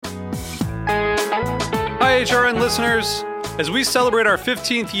HRN listeners. As we celebrate our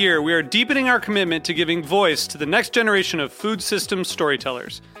 15th year, we are deepening our commitment to giving voice to the next generation of food systems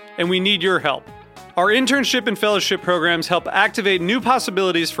storytellers, and we need your help. Our internship and fellowship programs help activate new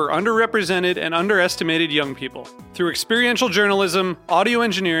possibilities for underrepresented and underestimated young people through experiential journalism, audio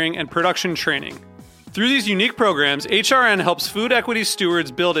engineering, and production training. Through these unique programs, HRN helps food equity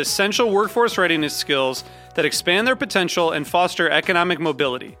stewards build essential workforce readiness skills that expand their potential and foster economic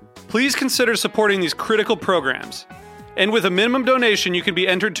mobility. Please consider supporting these critical programs. And with a minimum donation, you can be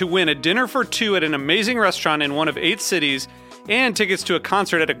entered to win a dinner for two at an amazing restaurant in one of 8 cities and tickets to a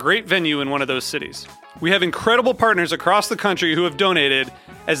concert at a great venue in one of those cities. We have incredible partners across the country who have donated,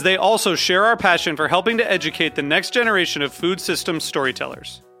 as they also share our passion for helping to educate the next generation of food systems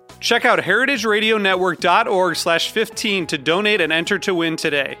storytellers. Check out heritageradionetwork.org/15 to donate and enter to win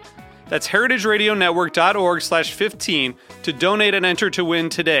today. That's heritageradionetwork.org/15 to donate and enter to win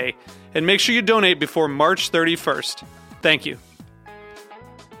today. And make sure you donate before March 31st. Thank you.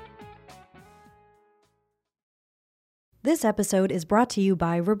 This episode is brought to you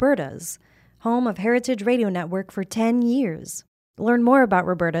by Roberta's, home of Heritage Radio Network for 10 years. Learn more about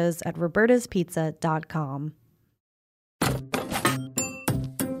Roberta's at robertaspizza.com.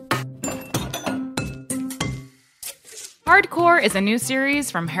 Hardcore is a new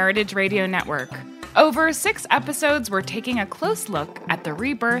series from Heritage Radio Network. Over 6 episodes, we're taking a close look at the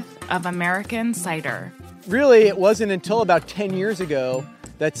rebirth of American cider. Really, it wasn't until about 10 years ago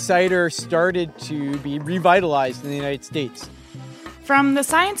that cider started to be revitalized in the United States. From the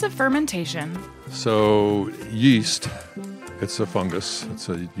science of fermentation. So yeast, it's a fungus. It's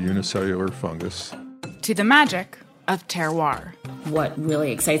a unicellular fungus. To the magic of terroir. What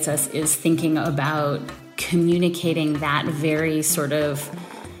really excites us is thinking about communicating that very sort of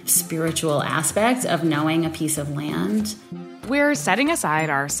spiritual aspect of knowing a piece of land. We're setting aside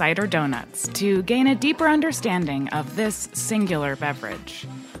our cider donuts to gain a deeper understanding of this singular beverage.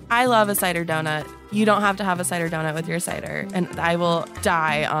 I love a cider donut. You don't have to have a cider donut with your cider, and I will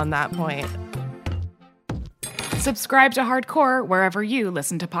die on that point. Subscribe to Hardcore wherever you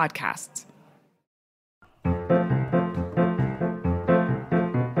listen to podcasts.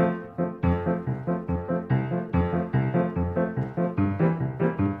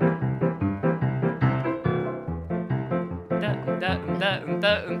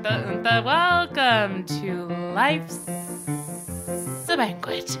 Welcome to Life's a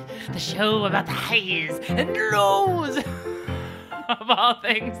Banquet, the show about the highs and lows of all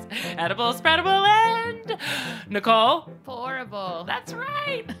things edible, spreadable, and Nicole. Pourable. That's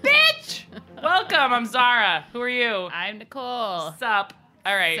right, bitch. Welcome. I'm Zara. Who are you? I'm Nicole. Sup.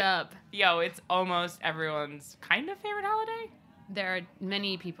 All right. Sup. Yo, it's almost everyone's kind of favorite holiday. There are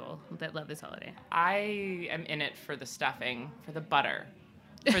many people that love this holiday. I am in it for the stuffing, for the butter,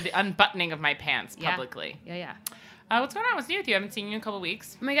 for the unbuttoning of my pants publicly. Yeah. What's going on? What's new with you? I haven't seen you in a couple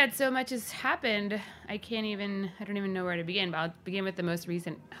weeks. Oh my God, so much has happened. I don't even know where to begin, but I'll begin with the most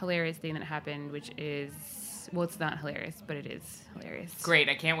recent hilarious thing that happened, which is, well, it's not hilarious, but it is hilarious. Great.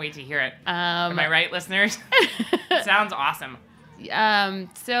 I can't wait to hear it. Am I right, listeners? It sounds awesome.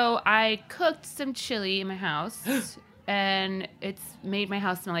 So I cooked some chili in my house. And it's made my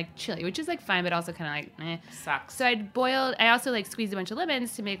house smell like chili, which is like fine, but also kind of like meh. Sucks. So I also like squeezed a bunch of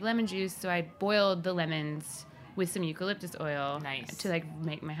lemons to make lemon juice. So I boiled the lemons with some eucalyptus oil to like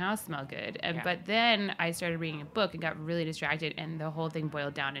make my house smell good. But then I started reading a book and got really distracted, and the whole thing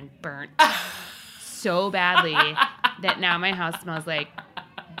boiled down and burnt so badly that now my house smells like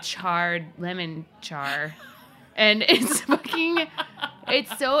charred lemon char. And it's fucking,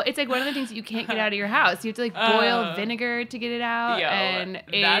 it's like one of the things that you can't get out of your house. You have to like boil vinegar to get it out. Yo, and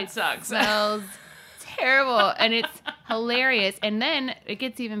that it sucks. Smells terrible. And it's hilarious. And then it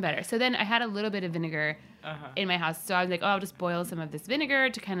gets even better. So then I had a little bit of vinegar in my house. So I was like, I'll just boil some of this vinegar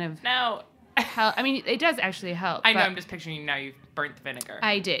to kind of help. I mean, it does actually help. I know, I'm just picturing you now you've burnt the vinegar.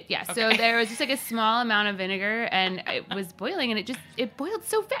 I did, yeah. Okay. So there was just like a small amount of vinegar, and it was boiling, and it boiled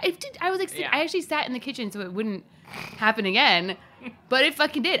so fast. I was like, I actually sat in the kitchen so it wouldn't happen again, but it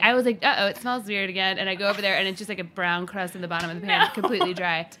fucking did. I was like, uh-oh, it smells weird again, and I go over there, and it's just like a brown crust in the bottom of the pan, completely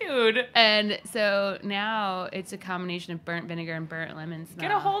dry. Dude. And so now it's a combination of burnt vinegar and burnt lemon smell.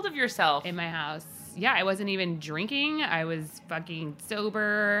 Get a hold of yourself. In my house. Yeah, I wasn't even drinking. I was fucking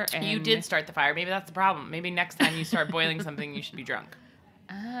sober. And you did start the fire. Maybe that's the problem. Maybe next time you start boiling something, you should be drunk.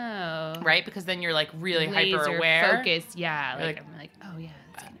 Oh. Right? Because then you're like really Laser hyper aware. Focused, yeah. I'm like, oh yeah.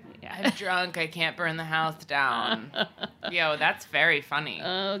 I'm drunk. I can't burn the house down. Yo, that's very funny.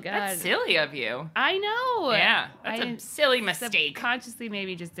 Oh, God. That's silly of you. I know. Yeah. That's a silly mistake. Consciously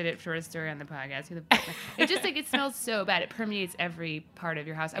maybe just did it for a story on the podcast. It just like, it smells so bad. It permeates every part of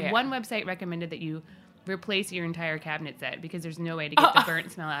your house. Yeah. One website recommended that you replace your entire cabinet set because there's no way to get the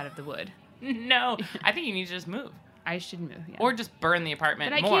burnt smell out of the wood. No, I think you need to just move. I should move, yeah. Or just burn the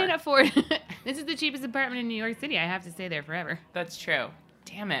apartment But more. I can't afford This is the cheapest apartment in New York City. I have to stay there forever. That's true.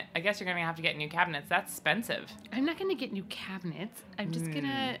 Damn it. I guess you're going to have to get new cabinets. That's expensive. I'm not going to get new cabinets. I'm just going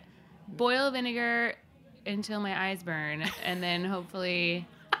to boil vinegar until my eyes burn, and then hopefully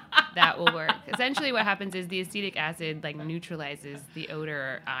that will work. Essentially what happens is the acetic acid like neutralizes the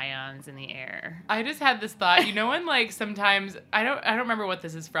odor ions in the air. I just had this thought, you know, when like sometimes I don't remember what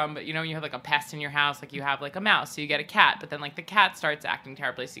this is from, but you know, you have like a pest in your house, like you have like a mouse, so you get a cat, but then like the cat starts acting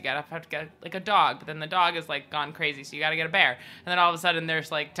terribly, so you have to get like a dog, but then the dog is like gone crazy, so you got to get a bear, and then all of a sudden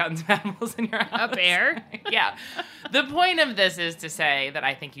there's like tons of animals in your house. A bear? Yeah. The point of this is to say that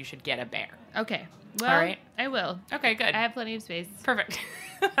I think you should get a bear. Okay. Well, All right. I will. Okay, good. I have plenty of space. Perfect.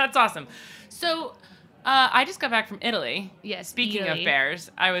 That's awesome. So, I just got back from Italy. Yes, Speaking Italy. of bears,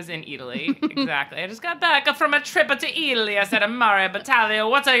 I was in Italy. Exactly. I just got back from a trip to Italy. I said, Amare Battaglia,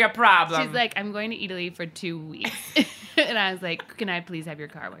 what's your problem? She's like, I'm going to Italy for 2 weeks. And I was like, can I please have your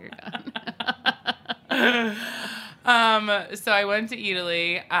car while you're gone? So I went to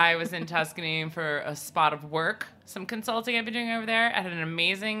Italy. I was in Tuscany for a spot of work, some consulting I've been doing over there. I had an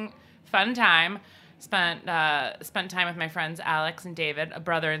amazing, fun time. Spent time with my friends Alex and David, a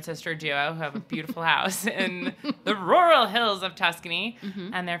brother and sister duo who have a beautiful house in the rural hills of Tuscany,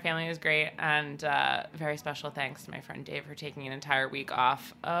 and their family was great. And very special thanks to my friend Dave for taking an entire week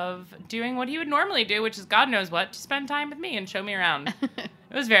off of doing what he would normally do, which is God knows what, to spend time with me and show me around. It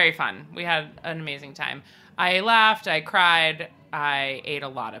was very fun. We had an amazing time. I laughed, I cried, I ate a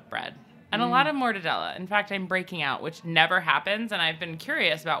lot of bread. And a lot of mortadella. In fact, I'm breaking out, which never happens, and I've been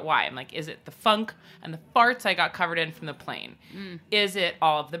curious about why. I'm like, is it the funk and the farts I got covered in from the plane? Is it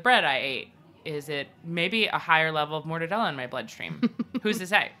all of the bread I ate? Is it maybe a higher level of mortadella in my bloodstream? Who's to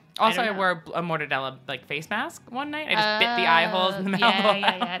say? Also, I wore a mortadella like face mask one night. I just bit the eye holes in the mouth.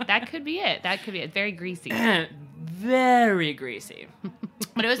 Yeah. That could be it. Very greasy. Very greasy.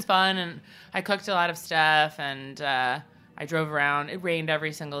 But it was fun, and I cooked a lot of stuff, and I drove around. It rained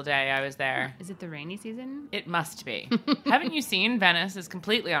every single day I was there. Is it the rainy season? It must be. Haven't you seen Venice is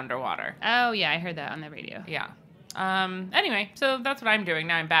completely underwater? Oh, yeah. I heard that on the radio. Yeah. Anyway, so that's what I'm doing.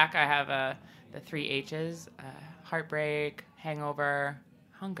 Now I'm back. I have the 3 H's, heartbreak, hangover,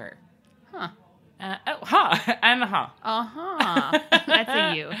 hunger. Huh. And That's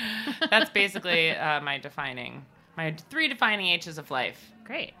a you. That's basically my 3 defining H's of life.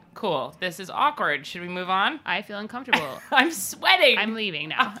 Great. Cool. This is awkward. Should we move on? I feel uncomfortable. I'm sweating. I'm leaving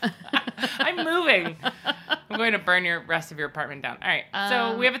now. I'm moving. I'm going to burn your rest of your apartment down. All right.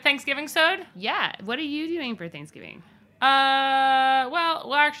 So we have a Thanksgiving sode? Yeah. What are you doing for Thanksgiving?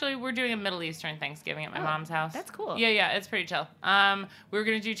 Well, actually, we're doing a Middle Eastern Thanksgiving at my mom's house. That's cool. Yeah, it's pretty chill. We were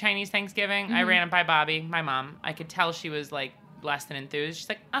gonna do Chinese Thanksgiving. I ran it by Bobby, my mom. I could tell she was like less than enthused. She's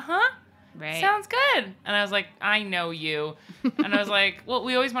like, Right. sounds good. And I was like, I know you. And I was like, well,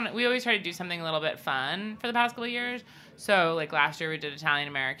 we always try to do something a little bit fun for the past couple of years. So like last year we did Italian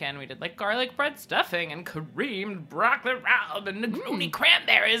American. We did like garlic bread stuffing and creamed broccoli rabe and Negroni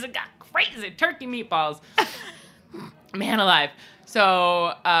cranberries and got crazy turkey meatballs. Man alive.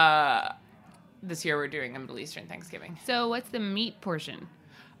 So this year we're doing a Middle Eastern Thanksgiving. So what's the meat portion?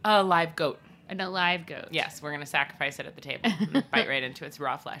 A live goat. And a live goat. Yes, we're going to sacrifice it at the table and bite right into its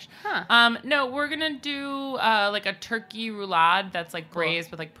raw flesh. Huh. No, we're going to do like a turkey roulade that's like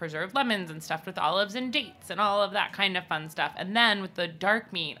braised with like preserved lemons and stuffed with olives and dates and all of that kind of fun stuff. And then with the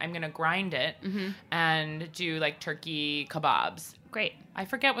dark meat, I'm going to grind it and do like turkey kebabs. Great. I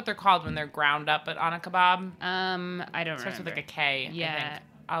forget what they're called when they're ground up on a kebab. I don't remember. Starts with like a K, Yeah. I think.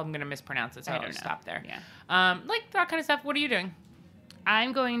 I'm going to mispronounce it, so I'll just stop there. Yeah. Like that kind of stuff. What are you doing?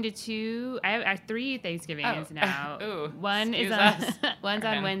 I'm going to I have 3 Thanksgivings now. Ooh, One is one's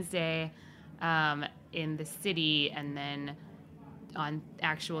on Wednesday in the city, and then on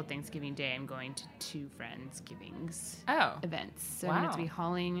actual Thanksgiving Day, I'm going to 2 Friendsgivings events. So I'm going to be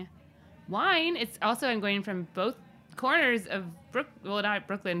hauling wine. It's also, I'm going from both corners of not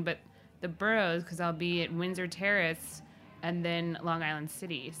Brooklyn, but the boroughs, because I'll be at Windsor Terrace and then Long Island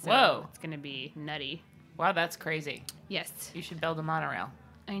City. So it's going to be nutty. Wow, that's crazy. Yes. You should build a monorail.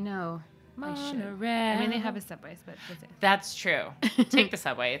 I know. Monorail. I mean, they have a subway, but that's it. That's true. Take the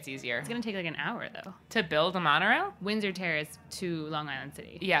subway. It's easier. It's going to take like an hour, though. To build a monorail? Windsor Terrace to Long Island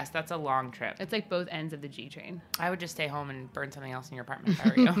City. Yes, that's a long trip. It's like both ends of the G train. I would just stay home and burn something else in your apartment if I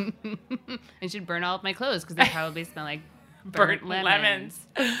were you. I should burn all of my clothes because they probably smell like burnt lemons.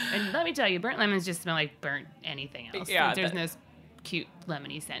 And let me tell you, burnt lemons just smell like burnt anything else. Yeah, There's no cute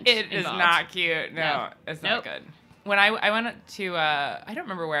lemony scent It is involved. not cute. No, it's not good. when I went to, I don't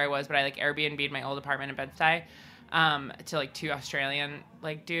remember where I was, but I like Airbnb'd my old apartment in Bed-Stuy to like 2 Australian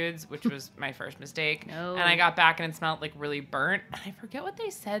like dudes, which was my first mistake. No. And I got back and it smelled like really burnt. And I forget what they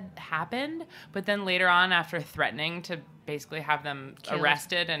said happened, but then later on, after threatening to basically have them Killed.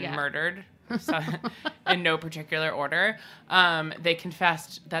 arrested and Yeah. murdered, so, in no particular order, they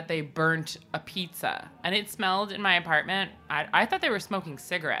confessed that they burnt a pizza. And it smelled in my apartment. I thought they were smoking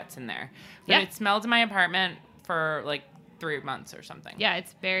cigarettes in there. But Yeah. it smelled in my apartment for like 3 months or something. Yeah,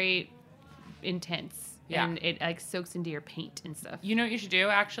 it's very intense. Yeah. And it like soaks into your paint and stuff. You know what you should do,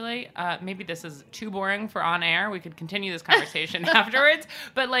 actually? Maybe this is too boring for on air. We could continue this conversation afterwards.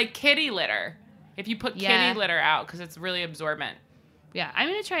 But like kitty litter. If you put kitty litter out, because it's really absorbent. Yeah, I'm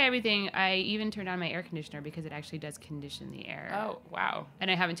going to try everything. I even turned on my air conditioner because it actually does condition the air. Oh, wow. And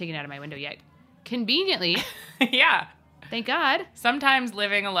I haven't taken it out of my window yet. Conveniently. Yeah. Thank God. Sometimes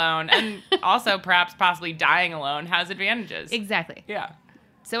living alone and also perhaps possibly dying alone has advantages. Exactly. Yeah.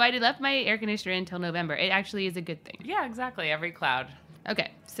 So I left my air conditioner until November. It actually is a good thing. Yeah, exactly. Every cloud.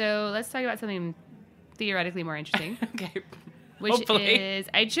 Okay, so let's talk about something theoretically more interesting. Okay. Which Hopefully. is,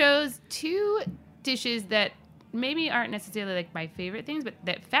 I chose 2 dishes that maybe aren't necessarily like my favorite things, but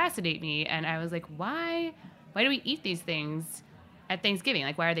that fascinate me. And I was like, why do we eat these things at Thanksgiving?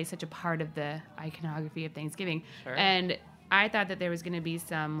 Like, why are they such a part of the iconography of Thanksgiving? Sure. And I thought that there was going to be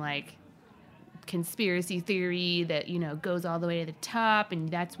some like conspiracy theory that, you know, goes all the way to the top, and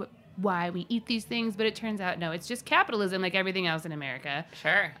that's why we eat these things. But it turns out, no, it's just capitalism like everything else in America.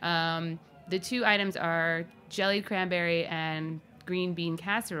 Sure. The 2 items are jellied cranberry and green bean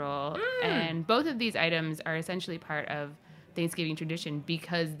casserole. And both of these items are essentially part of Thanksgiving tradition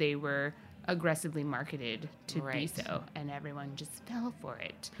because they were aggressively marketed to be Right. so. And everyone just fell for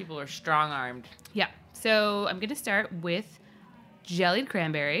it. People are strong-armed. Yeah. So I'm going to start with jellied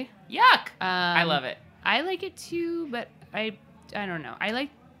cranberry. Yuck! I love it. I like it too, but I don't know. I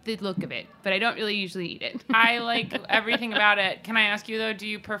like the look of it, but I don't really usually eat it. I like everything about it. Can I ask you, though, do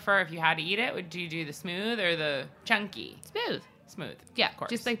you prefer, if you had to eat it, would you do the smooth or the chunky? Smooth. Smooth. Yeah, of course.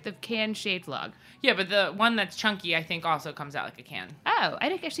 just like the can-shaped log. Yeah, but the one that's chunky, I think, also comes out like a can. Oh,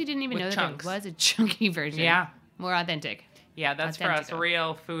 I actually didn't even With know chunks. that there was a chunky version. Yeah. More authentic. Yeah, that's for us Authentico.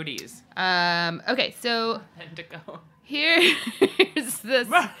 real foodies. Okay, so Authentico. here's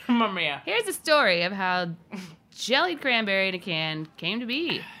Mamma mia. here's the story of how jellied cranberry in a can came to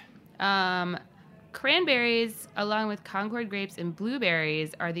be. Cranberries, along with Concord grapes and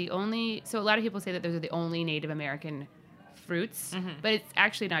blueberries, are the only... So a lot of people say that those are the only Native American fruits, but it's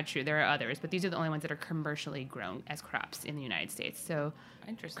actually not true. There are others, but these are the only ones that are commercially grown as crops in the United States. So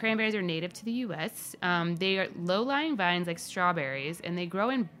Interesting. cranberries are native to the U.S. They are low-lying vines like strawberries, and they grow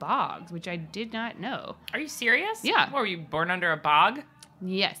in bogs, which I did not know. Are you serious? Yeah. What, were you born under a bog?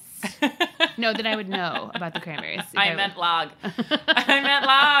 Yes. No, then I would know about the cranberries. if I meant log. I meant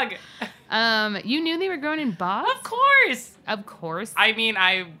log. You knew they were grown in bogs? Of course. Of course. I mean,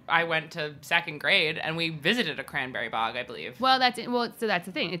 I went to 2nd grade and we visited a cranberry bog, I believe. Well, so that's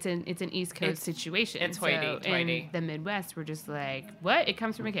the thing. It's an East Coast It's- situation. it's So hoity-toity. in the Midwest, we're just like, what? It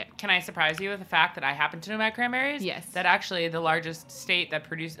comes from a can. Can I surprise you with the fact that I happen to know about cranberries? Yes. That actually the largest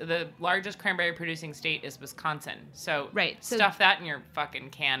cranberry producing state is Wisconsin. So Right, so- stuff that in your fucking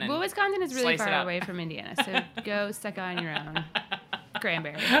can and Well, Wisconsin is really slice it far up. away from Indiana, so go suck on your own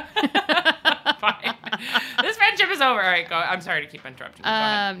cranberry. Fine. This friendship is over. All right, go. I'm sorry to keep interrupting. You. Go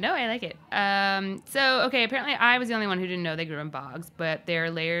ahead. No, I like it. Okay, apparently I was the only one who didn't know they grew in bogs, but they're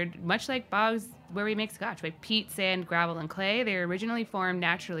layered much like bogs where we make scotch, like peat, sand, gravel, and clay. They were originally formed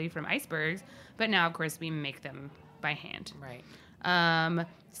naturally from icebergs, but now, of course, we make them by hand. Right.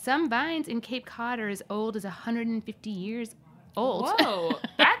 Some vines in Cape Cod are as old as 150 years old. Whoa,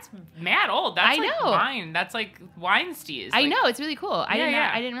 that's mad old. That's I like know. wine. That's like wine stees. I Like, know, it's really cool. I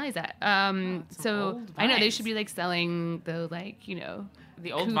Yeah. didn't realize that. So old I know they vines. should be like selling the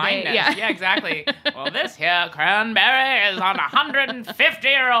The old Cuvée, vine nest. yeah. Yeah, exactly. Well, this here cranberry is on a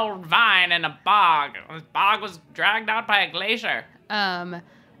 150-year-old vine in a bog. This bog was dragged out by a glacier. And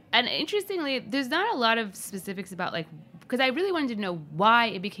interestingly, there's not a lot of specifics about because I really wanted to know why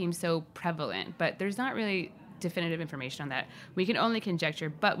it became so prevalent, but there's not really definitive information on that. We can only conjecture,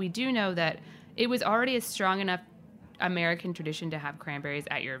 but we do know that it was already a strong enough American tradition to have cranberries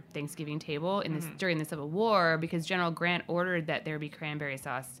at your Thanksgiving table during the Civil War, because General Grant ordered that there be cranberry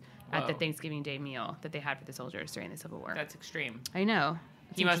sauce at the Whoa. Thanksgiving Day meal that they had for the soldiers during the Civil War. That's extreme. I know.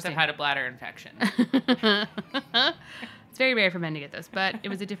 It's He must have interesting. had a bladder infection. It's very rare for men to get those, but it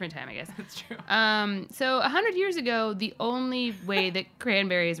was a different time, I guess. That's true. So 100 years ago, the only way that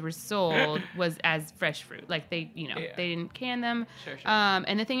cranberries were sold was as fresh fruit. Like they didn't can them. Sure.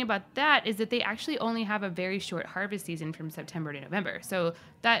 And the thing about that is that they actually only have a very short harvest season from September to November. So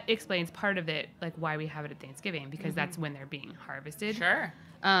that explains part of it, like why we have it at Thanksgiving, because that's when they're being harvested. Sure.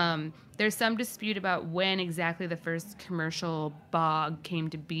 There's some dispute about when exactly the first commercial bog came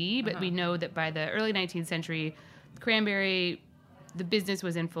to be, but we know that by the early 19th century, cranberry, the business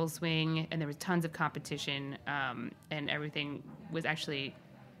was in full swing, and there was tons of competition, and everything was actually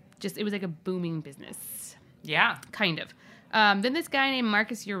it was like a booming business. Yeah. Kind of. Then this guy named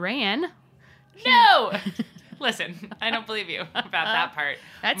Marcus Uran. No! Listen, I don't believe you about that part.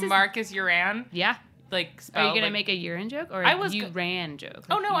 That's Marcus Uran? Yeah. Like, Are you going to make a urine joke or a Uran joke?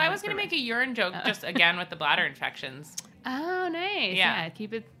 Oh, no, I was going to make a urine joke just, again, with the bladder infections. Oh, nice. Yeah.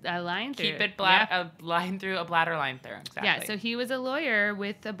 Keep it a line through. Keep it a line through, a bladder line through. Exactly. Yeah, so he was a lawyer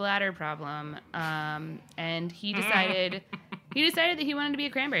with a bladder problem, and he decided that he wanted to be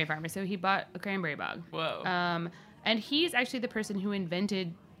a cranberry farmer, so he bought a cranberry bog. Whoa. And he's actually the person who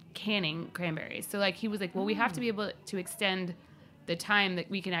invented canning cranberries. So, like, he was like, well, we have to be able to extend the time that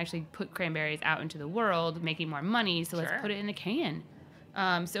we can actually put cranberries out into the world, making more money, so let's put it in a can.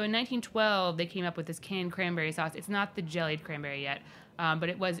 So in 1912, they came up with this canned cranberry sauce. It's not the jellied cranberry yet, but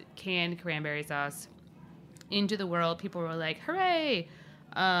it was canned cranberry sauce into the world. People were like, hooray!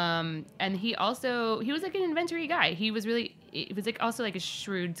 And he was like an inventory guy. He was also like a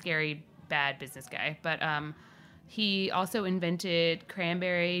shrewd, scary, bad business guy. But he also invented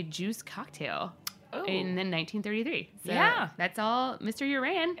cranberry juice cocktail. In 1933. So yeah. That's all Mr.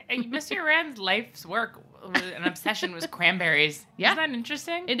 Uran. Mr. Uran's life's work, an obsession was cranberries. Yeah. Isn't that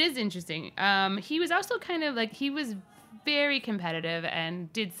interesting? It is interesting. He was also kind of like, he was very competitive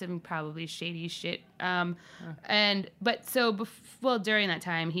and did some probably shady shit. During that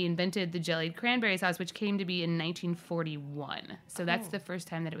time, he invented the jellied cranberry sauce, which came to be in 1941. So that's the first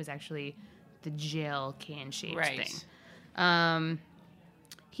time that it was actually the gel can-shaped thing.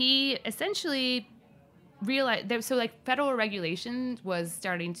 He essentially realized federal regulation was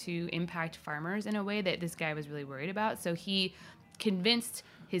starting to impact farmers in a way that this guy was really worried about. So he convinced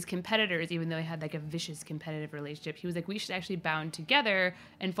his competitors, even though they had like a vicious competitive relationship, he was like, we should actually bound together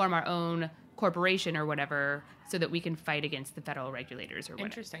and form our own corporation or whatever so that we can fight against the federal regulators or whatever.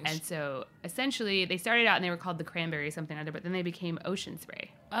 Interesting. And so essentially they started out and they were called the Cranberry something or other, but then they became Ocean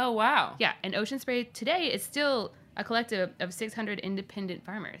Spray. Oh, wow. Yeah, and Ocean Spray today is still a collective of 600 independent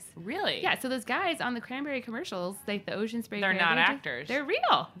farmers. Really? Yeah, so those guys on the cranberry commercials, like the Ocean Spray They're not actors. They're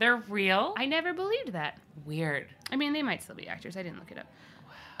real. They're real? I never believed that. Weird. I mean, they might still be actors. I didn't look it up.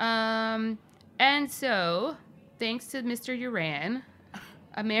 And so, thanks to Mr. Uran,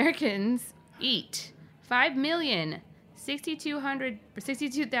 Americans eat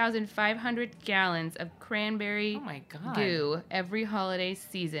 5,062,500 gallons of cranberry goo every holiday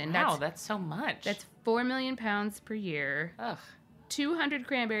season. Wow, that's so much. That's 4 million pounds per year. Ugh. 200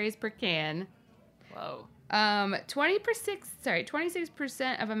 cranberries per can. Whoa.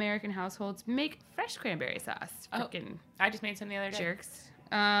 26% of American households make fresh cranberry sauce. Frickin' I just made some the other day. Jerks.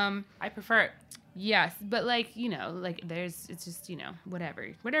 I prefer it. Yes, but it's just, whatever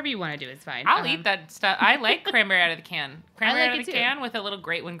you want to do is fine. I'll eat that stuff. I like cranberry out of the can. Cranberry out of the too. can with a little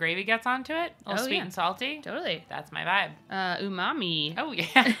grate when gravy gets onto it. A little sweet and salty. Totally. That's my vibe. Umami. Oh,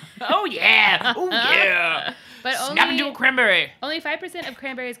 yeah. Oh, yeah. Oh, yeah. But snap into a cranberry. Only 5% of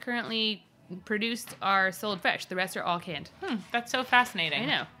cranberries currently produced are sold fresh. The rest are all canned. That's so fascinating. I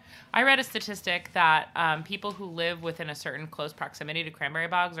know. I read a statistic that people who live within a certain close proximity to cranberry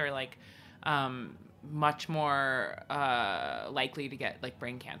bogs are like much more likely to get like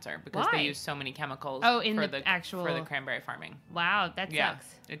brain cancer because they use so many chemicals for the cranberry farming. Wow, that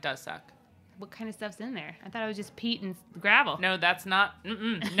sucks. It does suck. What kind of stuff's in there? I thought it was just peat and gravel. No, that's not.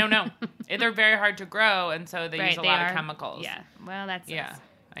 No. They're very hard to grow, and so they use a lot of chemicals. Yeah. Well, that's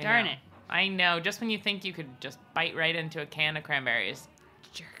Darn it. I know. Just when you think you could just bite right into a can of cranberries.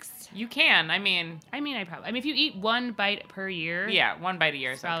 Jerks. You can. I mean, if you eat one bite per year. Yeah, one bite a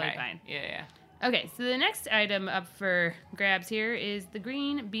year is probably okay. Fine. Yeah. Okay, so the next item up for grabs here is the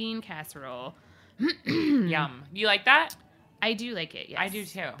green bean casserole. Yum. You like that? I do like it, yes. I do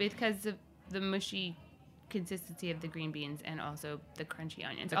too. Because of the mushy consistency of the green beans and also the crunchy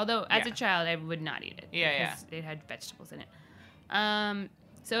onions. Although, as a child, I would not eat it. Because it had vegetables in it.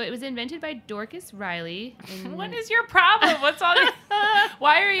 So it was invented by Dorcas Riley. What is your problem? What's all this?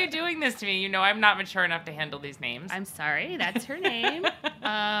 Why are you doing this to me? You know I'm not mature enough to handle these names. I'm sorry. That's her name.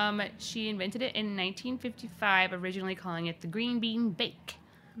 She invented it in 1955, originally calling it the green bean bake.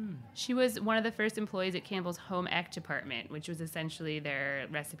 She was one of the first employees at Campbell's Home Ec department, which was essentially their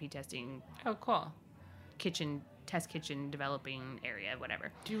recipe testing Oh, cool. test kitchen developing area,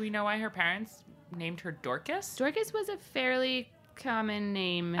 whatever. Do we know why her parents named her Dorcas? Dorcas was a fairly common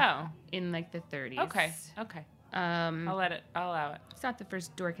name in like the 30s. Okay. I'll allow it. It's not the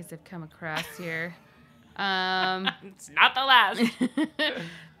first Dorcas I've come across here. It's not the last.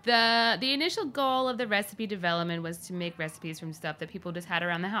 The initial goal of the recipe development was to make recipes from stuff that people just had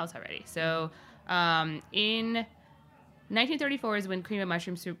around the house already. So in 1934 is when cream of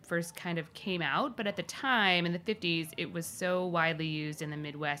mushroom soup first kind of came out, but at the time, in the 50s, it was so widely used in the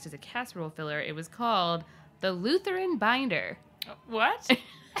Midwest as a casserole filler, it was called the Lutheran binder. What?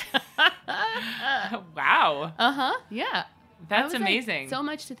 Wow. Uh-huh, yeah. That's was, amazing. Like, so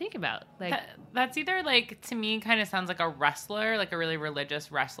much to think about. Like that's either like, to me, kind of sounds like a wrestler, like a really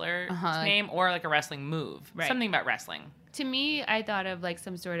religious wrestler name, or like a wrestling move. Right. Something about wrestling. To me, I thought of like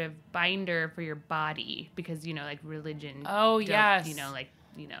some sort of binder for your body because, like religion. Oh, yes.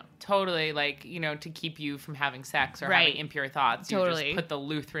 Totally. Like, to keep you from having sex or having impure thoughts. Totally. You just put the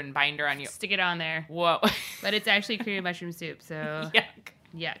Lutheran binder on you. Stick it on there. Whoa. But it's actually cream of mushroom soup, so.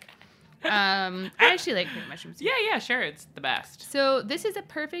 Yuck. I actually like cream of mushroom soup. Yeah, sure. It's the best. So this is a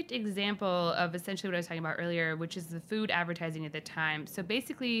perfect example of essentially what I was talking about earlier, which is the food advertising at the time. So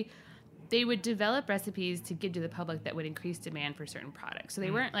basically, they would develop recipes to give to the public that would increase demand for certain products. So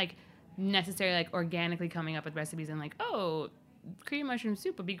they weren't like necessarily like organically coming up with recipes and like, oh, cream of mushroom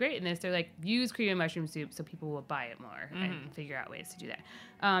soup would be great in this. They're like, use cream of mushroom soup so people will buy it more and figure out ways to do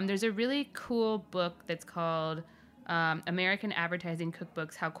that. There's a really cool book that's called American Advertising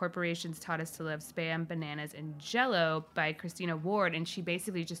Cookbooks, How Corporations Taught Us to Love Spam, Bananas, and Jell-O by Christina Ward. And she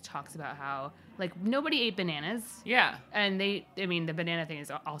basically just talks about how, like, nobody ate bananas. Yeah. And the banana thing is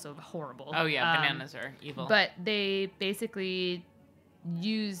also horrible. Oh, yeah, bananas are evil. But they basically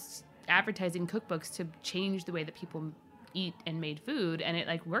used advertising cookbooks to change the way that people eat and made food, and it,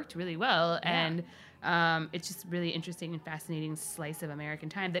 like, worked really well. Yeah. And it's just really interesting and fascinating slice of American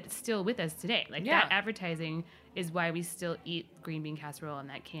time that's still with us today. Like, that advertising is why we still eat green bean casserole and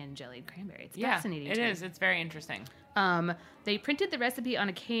that canned jellied cranberry. It's fascinating. It is. It's very interesting. They printed the recipe on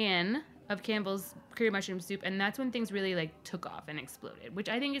a can of Campbell's curry mushroom soup, and that's when things really, like, took off and exploded, which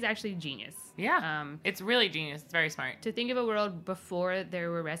I think is actually genius. Yeah. It's really genius. It's very smart. To think of a world before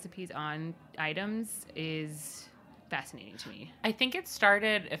there were recipes on items is fascinating to me. I think it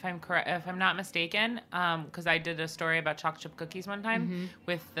started, if I'm not mistaken, because I did a story about chocolate chip cookies one time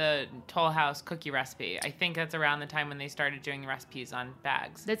with the Toll House cookie recipe. I think that's around the time when they started doing recipes on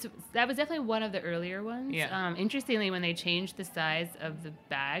bags. That was definitely one of the earlier ones. Yeah. Interestingly, when they changed the size of the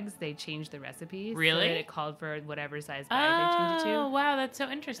bags, they changed the recipes. Really? So that it called for whatever size bag they changed it to. Oh, wow, that's so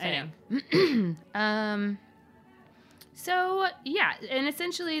interesting. I know. So, yeah, and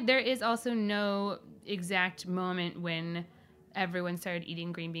essentially there is also no exact moment when everyone started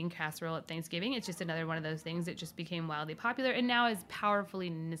eating green bean casserole at Thanksgiving. It's just another one of those things that just became wildly popular and now is powerfully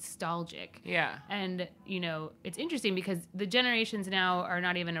nostalgic. Yeah. And, it's interesting because the generations now are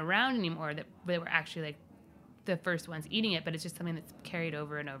not even around anymore that were actually, like, the first ones eating it, but it's just something that's carried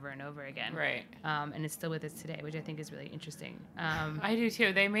over and over and over again. Right. And it's still with us today, which I think is really interesting. I do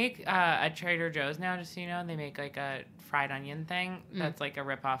too. They make at Trader Joe's now, just so you know, they make like a fried onion thing that's like a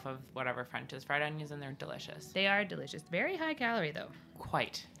ripoff of whatever French's fried onions, and they're delicious. They are delicious. Very high calorie, though.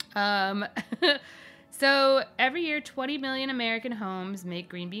 Quite. So every year, 20 million American homes make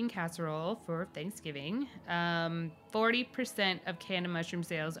green bean casserole for Thanksgiving. 40% of canned mushroom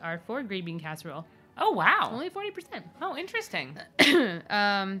sales are for green bean casserole. Oh, wow. Only 40%. Oh, interesting.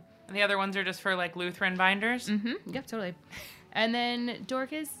 And the other ones are just for, like, Lutheran binders? Mm-hmm. Yep, totally. And then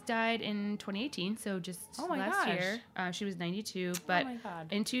Dorcas died in 2018, so just last year. She was 92. But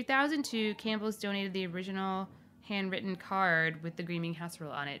in 2002, Campbell's donated the original handwritten card with the green bean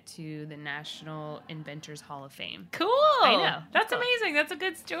casserole on it to the National Inventors Hall of Fame. Cool. I know. That's amazing. That's a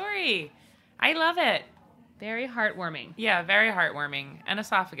good story. I love it. Very heartwarming. Yeah, very heartwarming. And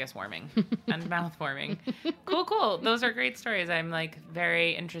esophagus warming. And mouth warming. Cool. Those are great stories. I'm, like,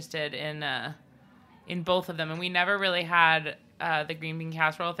 very interested in both of them. And we never really had the green bean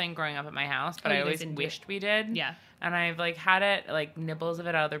casserole thing growing up at my house, but I always wished we did. Yeah. And I've, like, had it, like, nibbles of it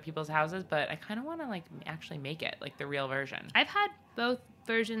at other people's houses, but I kind of want to, like, actually make it, like, the real version. I've had both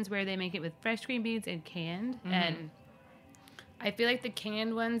versions where they make it with fresh green beans and canned, and I feel like the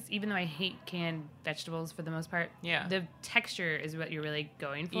canned ones, even though I hate canned vegetables for the most part, the texture is what you're really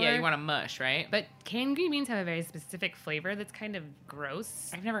going for. Yeah, you want to mush, right? But canned green beans have a very specific flavor that's kind of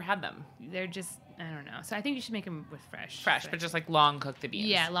gross. I've never had them. They're just, I don't know. So I think you should make them with fresh. Fresh, but just like long cook the beans.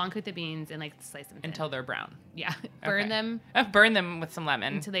 Yeah, long cook the beans and like slice them thin. Until they're brown. Yeah. Burn them. Burn them with some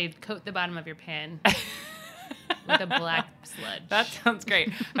lemon. Until they coat the bottom of your pan with a black sludge. That sounds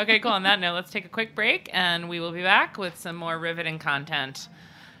great. Okay, cool. On that note, let's take a quick break and we will be back with some more riveting content.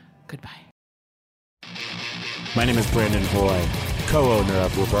 Goodbye. My name is Brandon Hoy, co-owner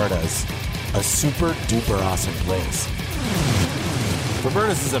of Roberta's, a super duper awesome place.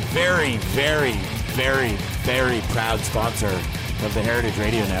 Roberta's is a very, very, very, very proud sponsor of the Heritage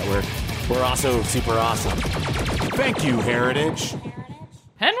Radio Network. We're also super awesome. Thank you, Heritage.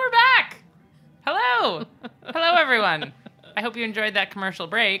 And we're back. Hello. Hello, everyone. I hope you enjoyed that commercial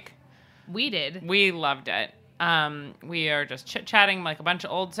break. We did. We loved it. We are just chit-chatting like a bunch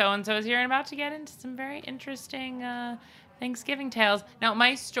of old so-and-sos here and about to get into some very interesting Thanksgiving tales. Now,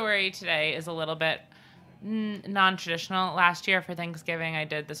 my story today is a little bit non-traditional. Last year for Thanksgiving, I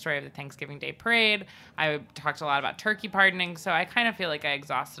did the story of the Thanksgiving Day Parade. I talked a lot about turkey pardoning, so I kind of feel like I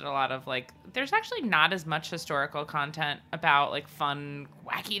exhausted a lot of, like, there's actually not as much historical content about, like, fun,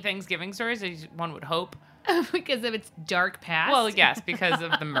 wacky Thanksgiving stories as one would hope. Because of its dark past? Well, yes, because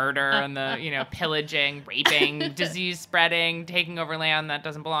of the murder and the, pillaging, raping, disease spreading, taking over land that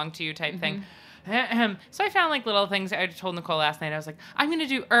doesn't belong to you type thing. So I found like little things. I told Nicole last night, I was like, I'm going to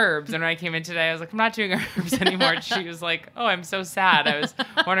do herbs. And when I came in today, I was like, I'm not doing herbs anymore. She was like, oh, I'm so sad. I was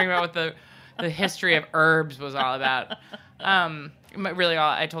wondering about what the history of herbs was all about.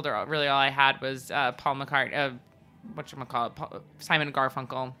 I told her really all I had was Paul McCartney, Simon and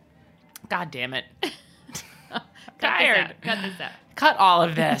Garfunkel. God damn it. Tired. Cut this out. Cut all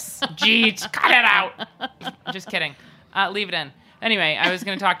of this. Jeet, cut it out. Just kidding. Leave it in. Anyway, I was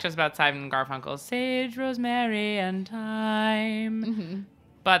going to talk to us about Simon and Garfunkel, Sage, Rosemary, and Thyme. Mm-hmm.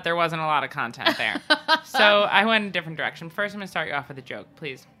 But there wasn't a lot of content there. So I went in a different direction. First, I'm going to start you off with a joke.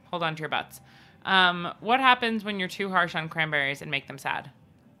 Please, hold on to your butts. What happens when you're too harsh on cranberries and make them sad?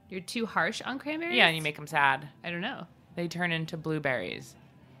 You're too harsh on cranberries? Yeah, and you make them sad. I don't know. They turn into blueberries.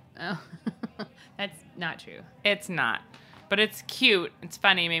 Oh, that's not true. It's not. But it's cute. It's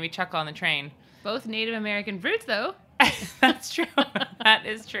funny. Made me chuckle on the train. Both Native American fruits, though. That's true. That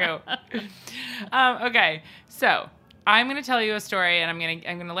is true. Okay, so I'm going to tell you a story, and I'm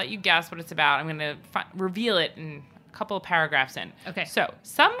going to let you guess what it's about. I'm going to reveal it in a couple of paragraphs in. Okay. So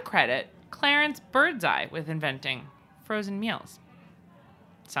some credit Clarence Birdseye with inventing frozen meals.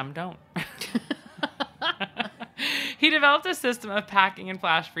 Some don't. He developed a system of packing and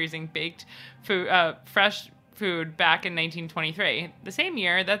flash freezing baked food, fresh food back in 1923, the same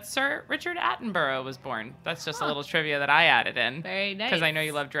year that Sir Richard Attenborough was born. That's just a little trivia that I added in. Very nice. Because I know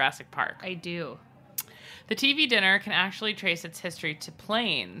you love Jurassic Park. I do. The TV dinner can actually trace its history to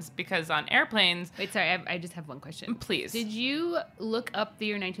planes, because on airplanes... Wait, sorry, I just have one question. Please. Did you look up the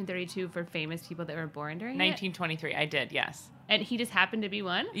year 1932 for famous people that were born during 1923, I did, yes. And he just happened to be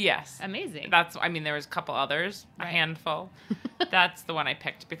one? Yes. Amazing. There was a couple others, a handful. That's the one I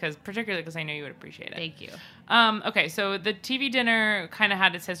picked, particularly because I know you would appreciate it. Thank you. Okay, so the TV dinner kind of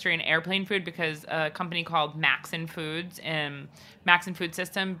had its history in airplane food because a company called Maxon Foods and Maxon Food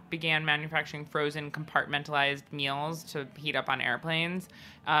System began manufacturing frozen compartmentalized meals to heat up on airplanes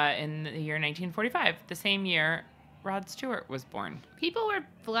in the year 1945, the same year Rod Stewart was born. People were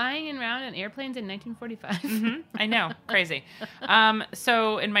flying around in airplanes in 1945. Mm-hmm. I know. Crazy.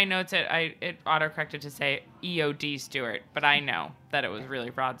 So in my notes, it auto-corrected to say EOD Stewart, but I know that it was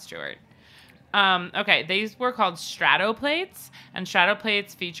really Rod Stewart. Okay, these were called stratoplates, and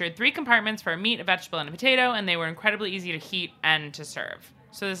stratoplates featured 3 compartments for a meat, a vegetable, and a potato, and they were incredibly easy to heat and to serve.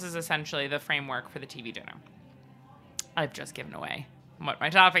 So this is essentially the framework for the TV dinner. I've just given away what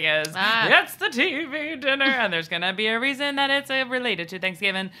my topic is. It's the TV dinner, and there's going to be a reason that it's related to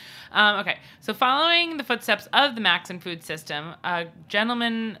Thanksgiving. Okay, so following the footsteps of the Maxon Food System, a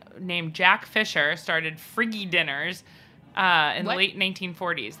gentleman named Jack Fisher started Friggy Dinners in the late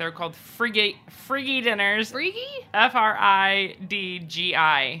 1940s. They were called Friggy Dinners. Friggy?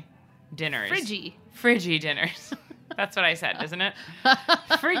 Fridgi dinners. Friggy dinners. That's what I said, isn't it?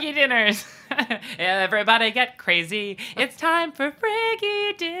 Friggy dinners. Everybody get crazy. It's time for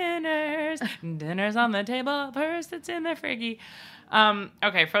Friggy dinners. Dinner's on the table. First, it's in the Friggy.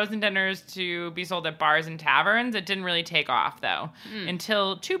 Okay, frozen dinners to be sold at bars and taverns. It didn't really take off, though,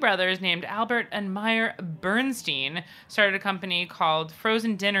 until 2 brothers named Albert and Meyer Bernstein started a company called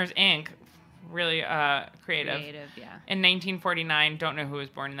Frozen Dinners, Inc., really creative. Yeah. In 1949, don't know who was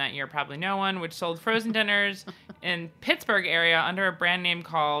born in that year, probably no one, which sold frozen dinners in Pittsburgh area under a brand name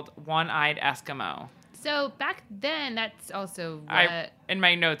called One-Eyed Eskimo. So back then, that's also in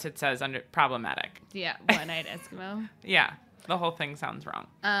my notes it says under problematic. Yeah, One-Eyed Eskimo. Yeah, the whole thing sounds wrong.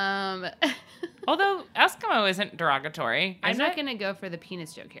 Although Eskimo isn't derogatory. I'm not going to go for the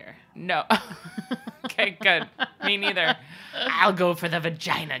penis joke here. No. Okay, good. Me neither. I'll go for the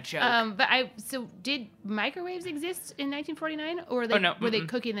vagina joke. So did microwaves exist in 1949, or were they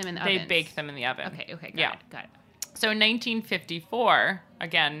cooking them in the oven? ovens? They baked them in the oven. Okay, got it. So in 1954,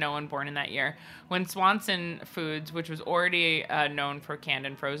 again, no one born in that year, when Swanson Foods, which was already known for canned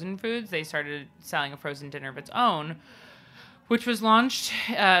and frozen foods, they started selling a frozen dinner of its own, which was launched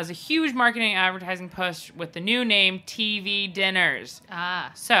as a huge marketing advertising push with the new name TV Dinners.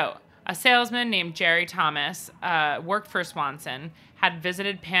 So a salesman named Jerry Thomas worked for Swanson, had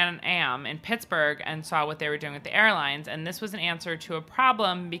visited Pan Am in Pittsburgh and saw what they were doing with the airlines. And this was an answer to a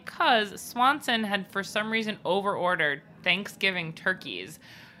problem because Swanson had, for some reason, overordered Thanksgiving turkeys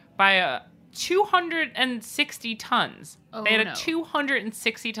by 260 tons. They had a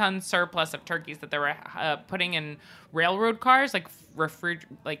 260-ton surplus of turkeys that they were putting in railroad cars, like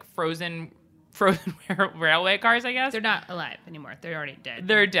frozen railway cars, I guess. They're not alive anymore. They're already dead.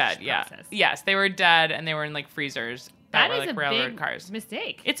 They're dead, yeah. Yes, they were dead, and they were in, freezers. That were, is a railroad big cars.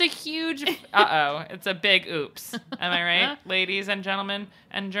 mistake. It's a huge, it's a big oops. Am I right, ladies and gentlemen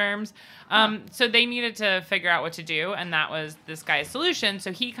and germs? So they needed to figure out what to do, and that was this guy's solution.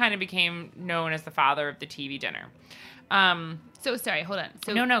 So he kind of became known as the father of the TV dinner. So sorry, hold on.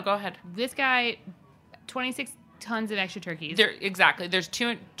 So no, go ahead. This guy, 26 tons of extra turkeys. There's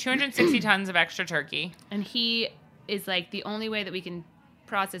 260 tons of extra turkey. And he is the only way that we can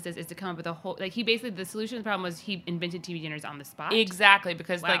process this is to come up with a whole, the solution to the problem was he invented TV dinners on the spot. Exactly,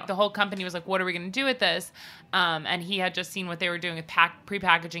 because the whole company was like, what are we going to do with this? And he had just seen what they were doing with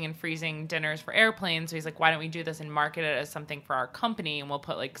pre-packaging and freezing dinners for airplanes. So he's like, why don't we do this and market it as something for our company? And we'll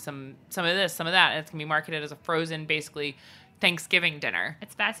put some of this, some of that. And it's going to be marketed as a frozen, basically, Thanksgiving dinner.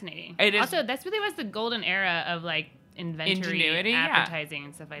 It's fascinating. It is. Also, that's really was the golden era of ingenuity, advertising,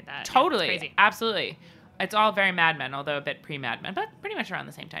 and stuff like that. Totally. Yeah, it's crazy. Absolutely. It's all very Mad Men, although a bit pre-Mad Men, but pretty much around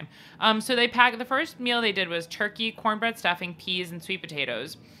the same time. So the first meal they did was turkey, cornbread stuffing, peas, and sweet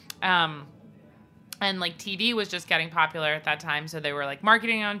potatoes. And TV was just getting popular at that time, so they were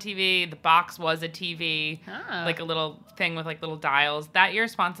marketing on TV. The box was a TV, a little thing with little dials. That year,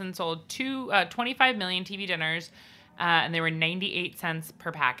 Swanson sold 25 million TV dinners, and they were 98 cents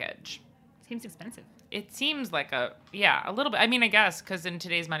per package. Seems expensive. It seems like a little bit. I mean, I guess, because in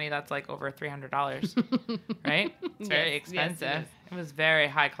today's money, that's over $300, right? It's very expensive. Yes, it was very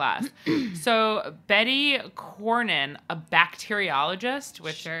high class. So Betty Cornan, a bacteriologist,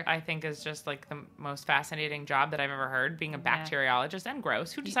 which I think is just the most fascinating job that I've ever heard, being a bacteriologist, and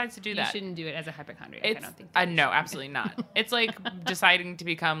gross. Who decides to do that? You shouldn't do it as a hypochondriac. I don't think. No, absolutely not. It's deciding to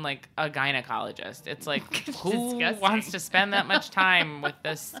become a gynecologist. It's who wants to spend that much time with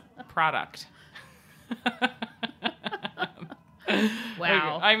this product?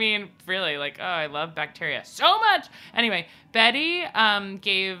 Wow. I mean, really, I love bacteria so much. Anyway, Betty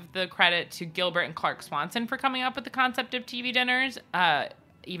gave the credit to Gilbert and Clark Swanson for coming up with the concept of TV dinners,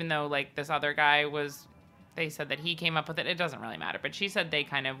 even though, this other guy they said that he came up with it. It doesn't really matter, but she said they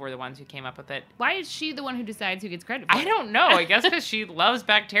kind of were the ones who came up with it. Why is she the one who decides who gets credit for it? I don't know. I guess because she loves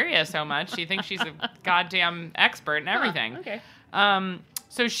bacteria so much. She thinks she's a goddamn expert in everything. Okay.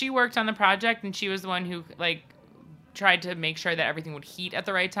 So she worked on the project, and she was the one who, tried to make sure that everything would heat at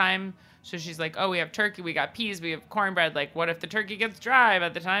the right time. So she's like, oh, we have turkey, we got peas, we have cornbread. What if the turkey gets dry by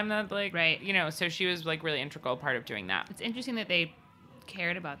the time that, right. So she was, really integral part of doing that. It's interesting that they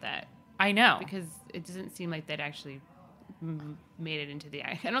cared about that. I know. Because it doesn't seem like they'd actually made it into the...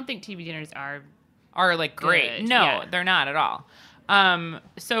 I don't think TV dinners are great. Good. No, Yeah. They're not at all.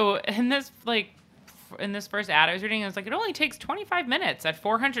 So in this, in this first ad I was reading, it was it only takes 25 minutes at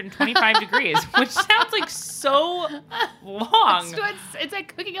 425 degrees, which sounds so long. So it's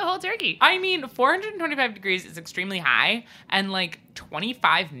like cooking a whole turkey. I mean, 425 degrees is extremely high, and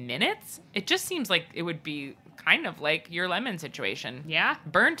 25 minutes, it just seems like it would be kind of like your lemon situation. Yeah.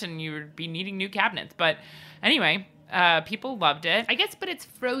 Burnt, and you would be needing new cabinets. But anyway, people loved it. I guess, but it's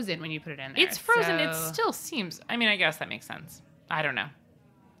frozen when you put it in there. It's frozen. So... It still seems, I guess that makes sense. I don't know.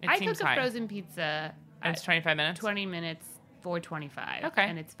 I cook a frozen pizza. And it's 25 minutes? 20 minutes for 25. Okay.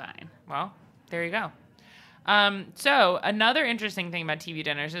 And it's fine. Well, there you go. So another interesting thing about TV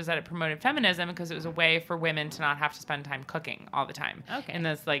dinners is that it promoted feminism because it was a way for women to not have to spend time cooking all the time. Okay. And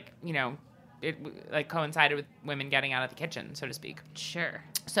this, it coincided with women getting out of the kitchen, so to speak. Sure.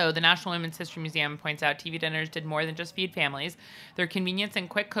 So the National Women's History Museum points out TV dinners did more than just feed families. Their convenience and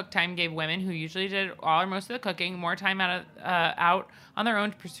quick cook time gave women who usually did all or most of the cooking more time out on their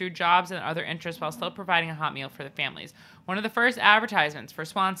own to pursue jobs and other interests while still providing a hot meal for the families. One of the first advertisements for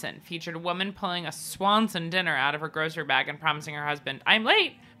Swanson featured a woman pulling a Swanson dinner out of her grocery bag and promising her husband, "I'm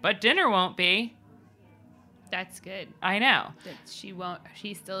late, but dinner won't be." That's good. I know. That she won't.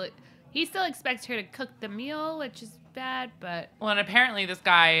 He still expects her to cook the meal, which is bad, but... Well, and apparently this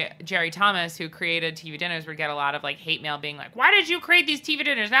guy, Jerry Thomas, who created TV dinners, would get a lot of, like, hate mail being like, why did you create these TV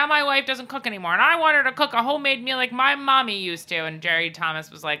dinners? Now my wife doesn't cook anymore, and I want her to cook a homemade meal like my mommy used to. And Jerry Thomas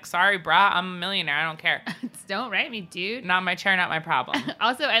was like, sorry, brah, I'm a millionaire. I don't care. Don't write me, dude. Not my chair, not my problem.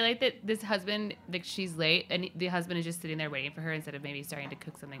 Also, I like that this husband, like, she's late, and the husband is just sitting there waiting for her instead of maybe starting to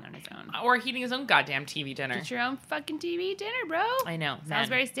cook something on his own. Or heating his own goddamn TV dinner. Get your own fucking TV dinner, bro. I know.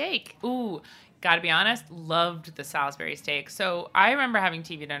 Salisbury steak. Ooh. Gotta be honest, loved the Salisbury steak. So I remember having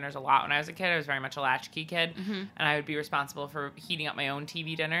TV dinners a lot when I was a kid. I was very much a latchkey kid, and I would be responsible for heating up my own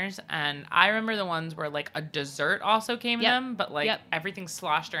TV dinners. And I remember the ones where like a dessert also came in them, but like everything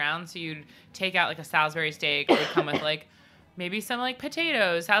sloshed around. So you'd take out like a Salisbury steak. It would come with like maybe some like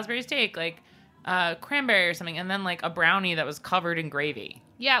potatoes, Salisbury steak, like cranberry or something, and then like a brownie that was covered in gravy.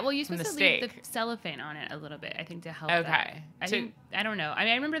 Yeah, well, you're supposed to leave the cellophane on it a little bit, I think, to help. Okay. I don't know. I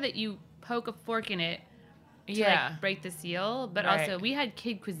mean, I remember that you poke a fork in it to like break the seal, but also we had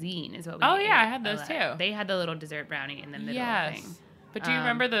Kid Cuisine is what we ate. I had those too. They had the little dessert brownie in the middle thing. But do you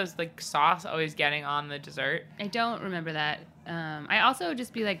remember those like sauce always getting on the dessert? I don't remember that. I also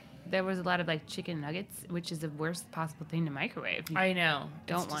just be like, there was a lot of like chicken nuggets, which is the worst possible thing to microwave. I know.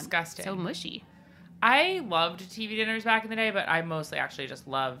 Don't want disgusting. So mushy. I loved TV dinners back in the day, but I mostly actually just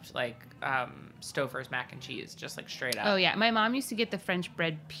loved like Stouffer's mac and cheese, just like straight up. Oh yeah, my mom used to get the French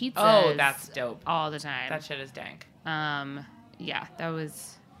bread pizzas. Oh, that's dope. All the time. That shit is dank. Yeah,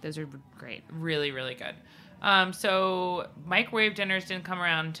 those are great. Really, really good. So microwave dinners didn't come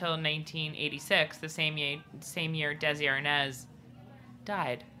around until 1986, the same year Desi Arnaz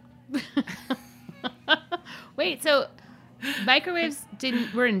died. Wait, so microwaves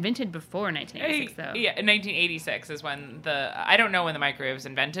were invented before 1986, though. Yeah, 1986 is when I don't know when the microwave was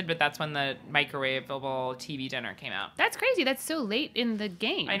invented, but that's when the microwavable TV dinner came out. That's crazy. That's so late in the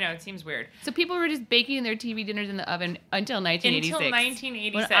game. I know, it seems weird. So people were just baking their TV dinners in the oven until 1986. Until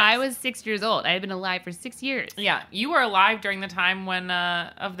 1986. When I was 6 years old. I had been alive for 6 years. Yeah, you were alive during the time when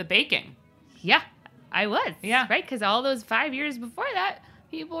of the baking. Yeah, I was. Yeah. Right, because all those 5 years before that,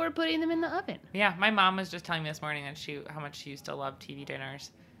 people were putting them in the oven. Yeah, my mom was just telling me this morning that how much she used to love TV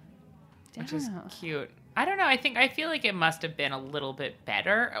dinners, which is cute. I don't know. I feel like it must have been a little bit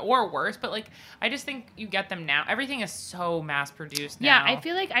better or worse, but like I just think you get them now. Everything is so mass produced now. Yeah, I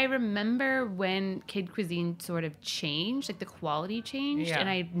feel like I remember when Kid Cuisine sort of changed, like the quality changed, and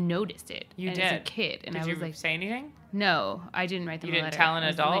I noticed it. You did as a kid, and did I was you like, say anything? No, I didn't write them a letter. You didn't tell an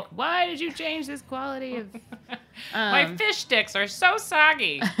adult? Like, why did you change this quality of... My fish sticks are so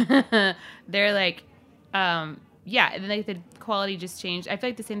soggy. They're like, yeah, and then like the quality just changed. I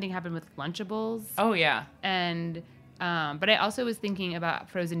feel like the same thing happened with Lunchables. Oh, yeah. And, but I also was thinking about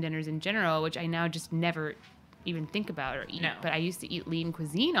frozen dinners in general, which I now just never even think about or eat. No. But I used to eat Lean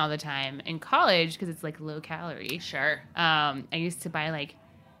Cuisine all the time in college because it's like low calorie. Sure. I used to buy like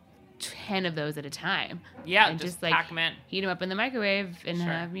 10 of those at a time. Yeah, and just like pack them in. Heat them up in the microwave and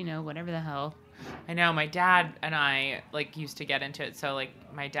have, whatever the hell. I know my dad and I like used to get into it. So like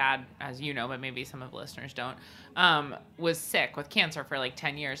my dad, as you know, but maybe some of the listeners don't, was sick with cancer for like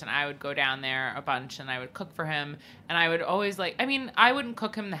 10 years. And I would go down there a bunch and I would cook for him. And I would always I wouldn't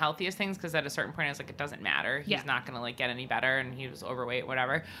cook him the healthiest things because at a certain point I was like, it doesn't matter. He's not going to like get any better. And he was overweight,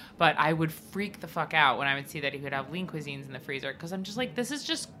 whatever. But I would freak the fuck out when I would see that he would have Lean Cuisines in the freezer. Because I'm just like, this is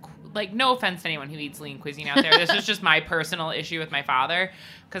just like, no offense to anyone who eats Lean Cuisine out there. This is just my personal issue with my father.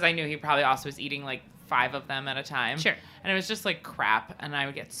 Because I knew he probably also was eating like 5 of them at a time. Sure. And it was just like crap. And I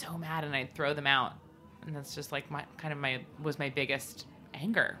would get so mad and I'd throw them out. And that's just like my biggest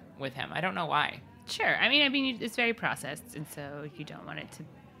anger with him. I don't know why. Sure. I mean, it's very processed. And so you don't want it to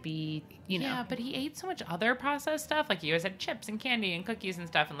be, Yeah, but he ate so much other processed stuff. Like he always had chips and candy and cookies and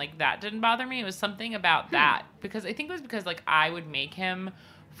stuff. And like that didn't bother me. It was something about that. Because I think it was because like I would make him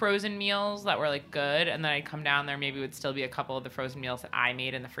frozen meals that were like good, and then I'd come down there, maybe would still be a couple of the frozen meals that I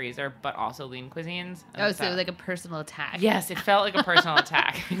made in the freezer, but also Lean Cuisines. And so it was like a personal attack. Yes, it felt like a personal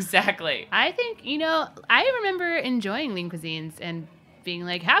attack. Exactly. I think, I remember enjoying Lean Cuisines and being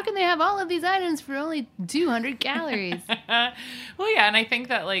like, how can they have all of these items for only 200 calories? Well, yeah, and I think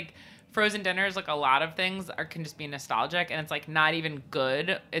that like frozen dinners, like a lot of things can just be nostalgic, and it's like not even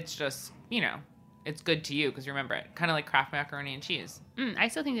good. It's just, it's good to you because you remember it. Kind of like Kraft macaroni and cheese. I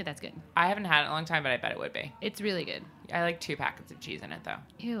still think that that's good. I haven't had it in a long time, but I bet it would be. It's really good. I like 2 packets of cheese in it, though.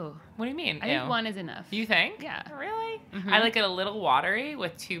 Ew. What do you mean? I think 1 is enough. You think? Yeah. Really? Mm-hmm. I like it a little watery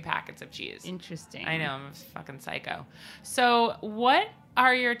with 2 packets of cheese. Interesting. I know. I'm a fucking psycho. So what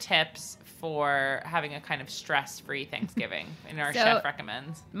are your tips for having a kind of stress-free Thanksgiving in our chef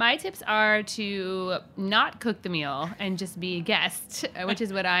recommends? My tips are to not cook the meal and just be a guest, which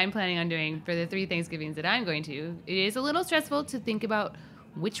is what I'm planning on doing for the 3 Thanksgivings that I'm going to. It is a little stressful to think about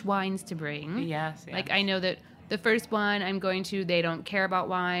which wines to bring. Yes. Like, I know that the first one I'm going to, they don't care about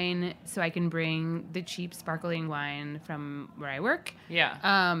wine, so I can bring the cheap sparkling wine from where I work. Yeah.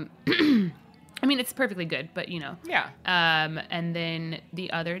 I mean, it's perfectly good, but Yeah. And then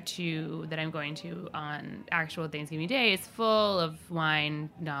the other 2 that I'm going to on actual Thanksgiving Day is full of wine,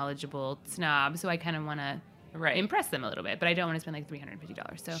 knowledgeable snobs. So I kind of want to impress them a little bit, but I don't want to spend like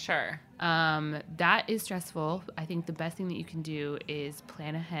 $350. So sure. That is stressful. I think the best thing that you can do is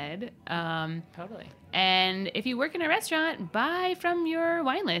plan ahead. Totally. And if you work in a restaurant, buy from your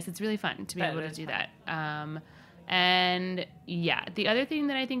wine list. It's really fun to be able to do that. And yeah, the other thing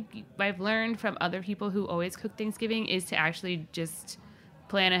that I think I've learned from other people who always cook Thanksgiving is to actually just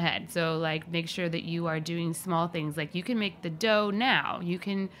plan ahead. So like make sure that you are doing small things. Like you can make the dough now. You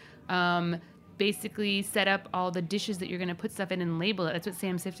can basically set up all the dishes that you're going to put stuff in and label it. That's what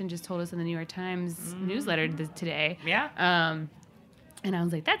Sam Sifton just told us in the New York Times newsletter today. Yeah. And I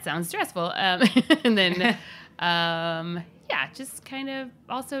was like, that sounds stressful. And then yeah, just kind of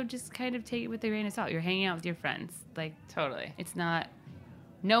take it with a grain of salt. You're hanging out with your friends. Like, totally. It's not,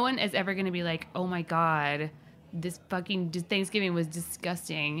 no one is ever going to be like, oh my God, this fucking Thanksgiving was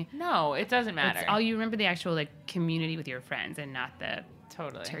disgusting. No, it doesn't matter. It's all you remember the actual like community with your friends and not the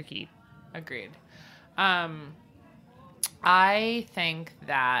turkey. Agreed. I think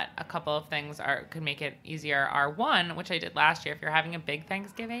that a couple of things could make it easier are one, which I did last year. If you're having a big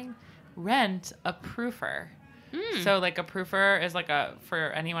Thanksgiving, rent a proofer. So like a proofer is like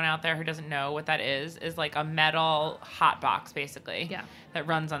for anyone out there who doesn't know what that is like a metal hot box basically that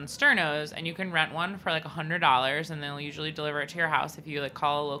runs on sternos, and you can rent one for like $100, and they'll usually deliver it to your house if you like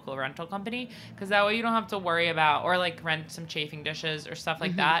call a local rental company, because that way you don't have to worry about, or like rent some chafing dishes or stuff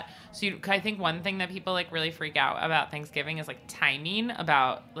like that. So I think one thing that people like really freak out about Thanksgiving is like timing,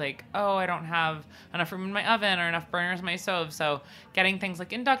 about like, oh, I don't have enough room in my oven or enough burners in my stove. So getting things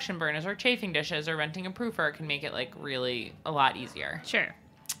like induction burners or chafing dishes or renting a proofer can make it like really a lot easier. Sure.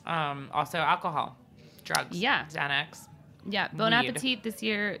 Also alcohol, drugs, Xanax. Yeah, Bon Appetit this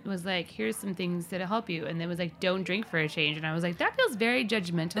year was like, here's some things that'll help you. And it was like, don't drink for a change. And I was like, that feels very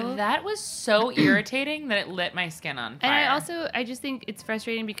judgmental. That was so irritating that it lit my skin on fire. And I just think it's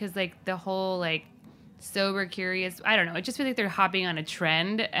frustrating because like the whole like sober curious, I don't know, it just feels like they're hopping on a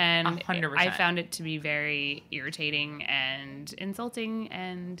trend. And 100%. I found it to be very irritating and insulting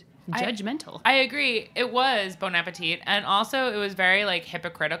and judgmental. I agree. It was Bon Appetit, and also it was very like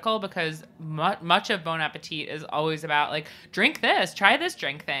hypocritical, because much of Bon Appetit is always about like, drink this, try this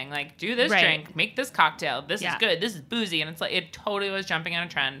drink thing, like do this drink, make this cocktail, this is good, this is boozy, and it's like it totally was jumping on a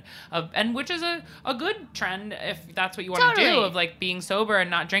trend of, and which is a good trend if that's what you want to do, of like being sober and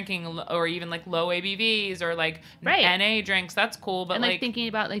not drinking, or even like low ABVs or like NA drinks. That's cool, but and like thinking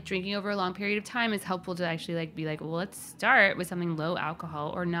about like drinking over a long period of time is helpful to actually like be like, well, let's start with something low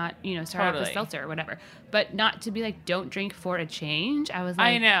alcohol, or not, start off with seltzer or whatever, but not to be like, don't drink for a change. I was like,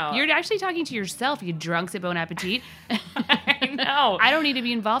 I know. You're actually talking to yourself, you drunks at Bon Appetit. I know. I don't need to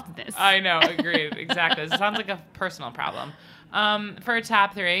be involved in this. I know. Agreed. Exactly. This sounds like a personal problem. For a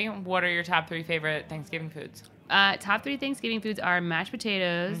top 3, what are your top 3 favorite Thanksgiving foods? Top 3 Thanksgiving foods are mashed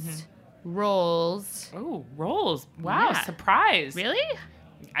potatoes, rolls. Oh, rolls. Wow. Yeah. Surprise. Really?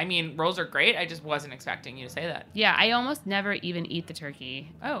 I mean, rolls are great. I just wasn't expecting you to say that. Yeah, I almost never even eat the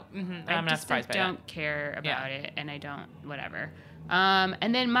turkey. Oh, I'm not surprised by that. I don't care about it, and I don't, whatever.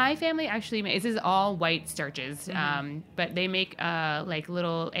 And then my family actually makes, this is all white starches, but they make like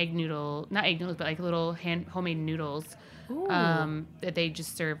little egg noodle, not egg noodles, but like little homemade noodles that they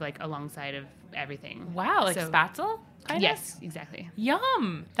just serve like alongside of everything. Wow, like spatzel? Yes, exactly.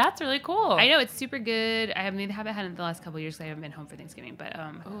 Yum. That's really cool. I know, it's super good. I haven't had it the last couple of years because I haven't been home for Thanksgiving, but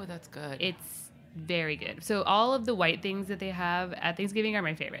oh, that's good. It's very good. So all of the white things that they have at Thanksgiving are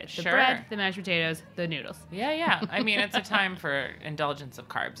my favorite. The bread, the mashed potatoes, the noodles. Yeah. I mean, it's a time for indulgence of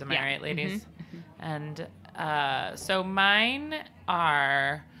carbs. Am I right, ladies? And so mine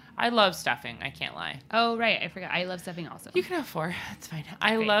are... I love stuffing. I can't lie. Oh, right. I forgot. I love stuffing also. You can have 4. It's fine.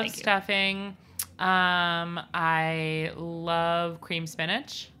 I love stuffing. I love cream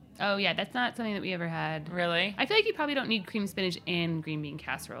spinach. Oh, yeah. That's not something that we ever had. Really? I feel like you probably don't need cream spinach and green bean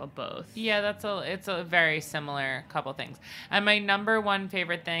casserole both. Yeah, it's a very similar couple things. And my number 1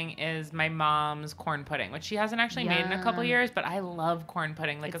 favorite thing is my mom's corn pudding, which she hasn't actually made in a couple years, but I love corn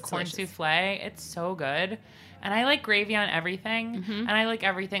pudding. Like it's a corn souffle. It's so good. And I like gravy on everything. And I like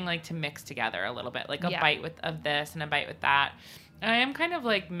everything like to mix together a little bit. Like a bite of this and a bite with that. I am kind of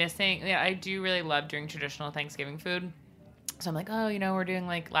like missing. Yeah, I do really love doing traditional Thanksgiving food. So I'm like, oh, we're doing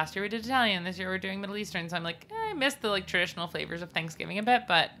like last year we did Italian, this year we're doing Middle Eastern. So I'm like, I miss the like traditional flavors of Thanksgiving a bit,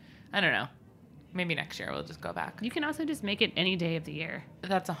 but I don't know. Maybe next year we'll just go back. You can also just make it any day of the year.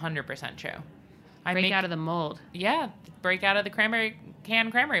 That's 100% true. Break out of the mold. Yeah, break out of the cranberry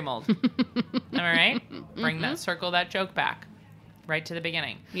mold. Am I right? Bring that circle, that joke back, right to the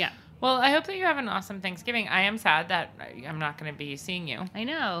beginning. Yeah. Well, I hope that you have an awesome Thanksgiving. I am sad that I'm not going to be seeing you. I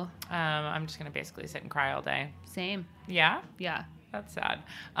know. I'm just going to basically sit and cry all day. Same. Yeah? Yeah. That's sad.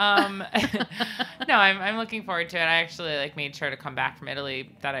 No, I'm looking forward to it. I actually made sure to come back from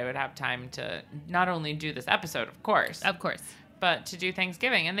Italy that I would have time to not only do this episode, of course, but to do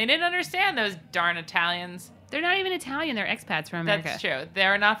Thanksgiving. And they didn't understand, those darn Italians. They're not even Italian. They're expats from America. That's true.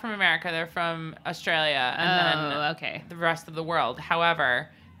 They're not from America. They're from Australia and then the rest of the world. However,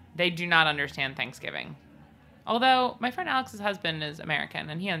 they do not understand Thanksgiving. Although my friend Alex's husband is American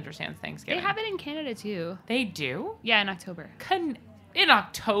and he understands Thanksgiving. They have it in Canada too. They do? Yeah, in October. In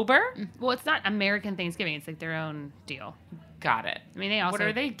October? Well, it's not American Thanksgiving. It's like their own deal. Got it. I mean, they also... What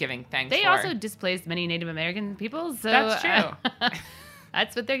are they giving thanks for? They also displaced many Native American people, so... That's true.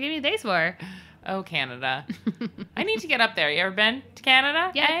 That's what they're giving thanks for. Oh, Canada. I need to get up there. You ever been to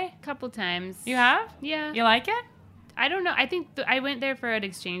Canada? Yeah, a couple times. You have? Yeah. You like it? I don't know. I think I went there for an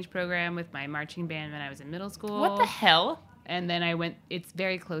exchange program with my marching band when I was in middle school. What the hell? And then I went... It's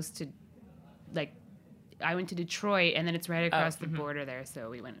very close to, I went to Detroit, and then it's right across the border there, so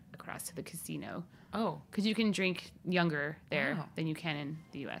we went across to the casino. Oh. Because you can drink younger there than you can in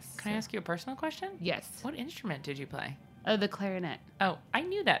the U.S. Can I ask you a personal question? Yes. What instrument did you play? Oh, the clarinet. Oh, I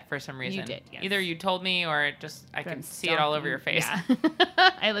knew that for some reason. You did, yes. Either you told me or I could see it all over your face. Yeah.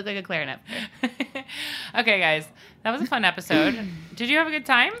 I look like a clarinet player. Okay, guys. That was a fun episode. Did you have a good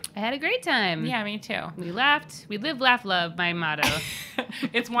time? I had a great time. Yeah, me too. We laughed. We live, laugh, love, my motto.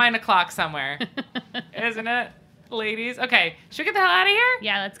 It's wine o'clock somewhere. Isn't it, ladies? Okay, should we get the hell out of here?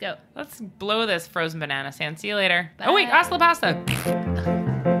 Yeah, let's go. Let's blow this frozen banana stand. See you later. Bye. Oh, wait, hasta la pasta.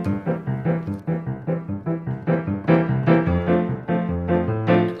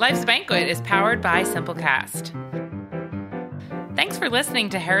 Life's Banquet is powered by Simplecast. Thanks for listening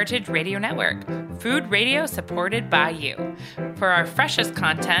to Heritage Radio Network, food radio supported by you. For our freshest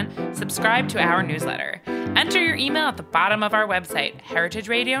content, subscribe to our newsletter. Enter your email at the bottom of our website,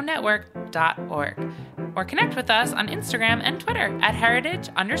 heritageradionetwork.org. Or connect with us on Instagram and Twitter at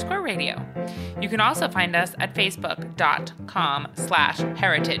heritage_radio. You can also find us at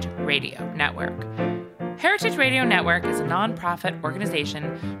facebook.com/Heritage Radio Network. Heritage Radio Network is a nonprofit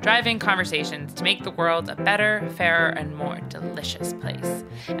organization driving conversations to make the world a better, fairer, and more delicious place.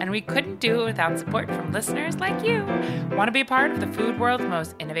 And we couldn't do it without support from listeners like you. Want to be part of the food world's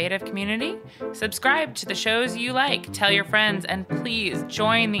most innovative community? Subscribe to the shows you like, tell your friends, and please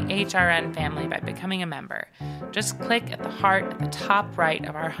join the HRN family by becoming a member. Just click at the heart at the top right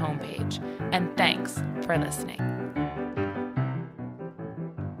of our homepage. And thanks for listening.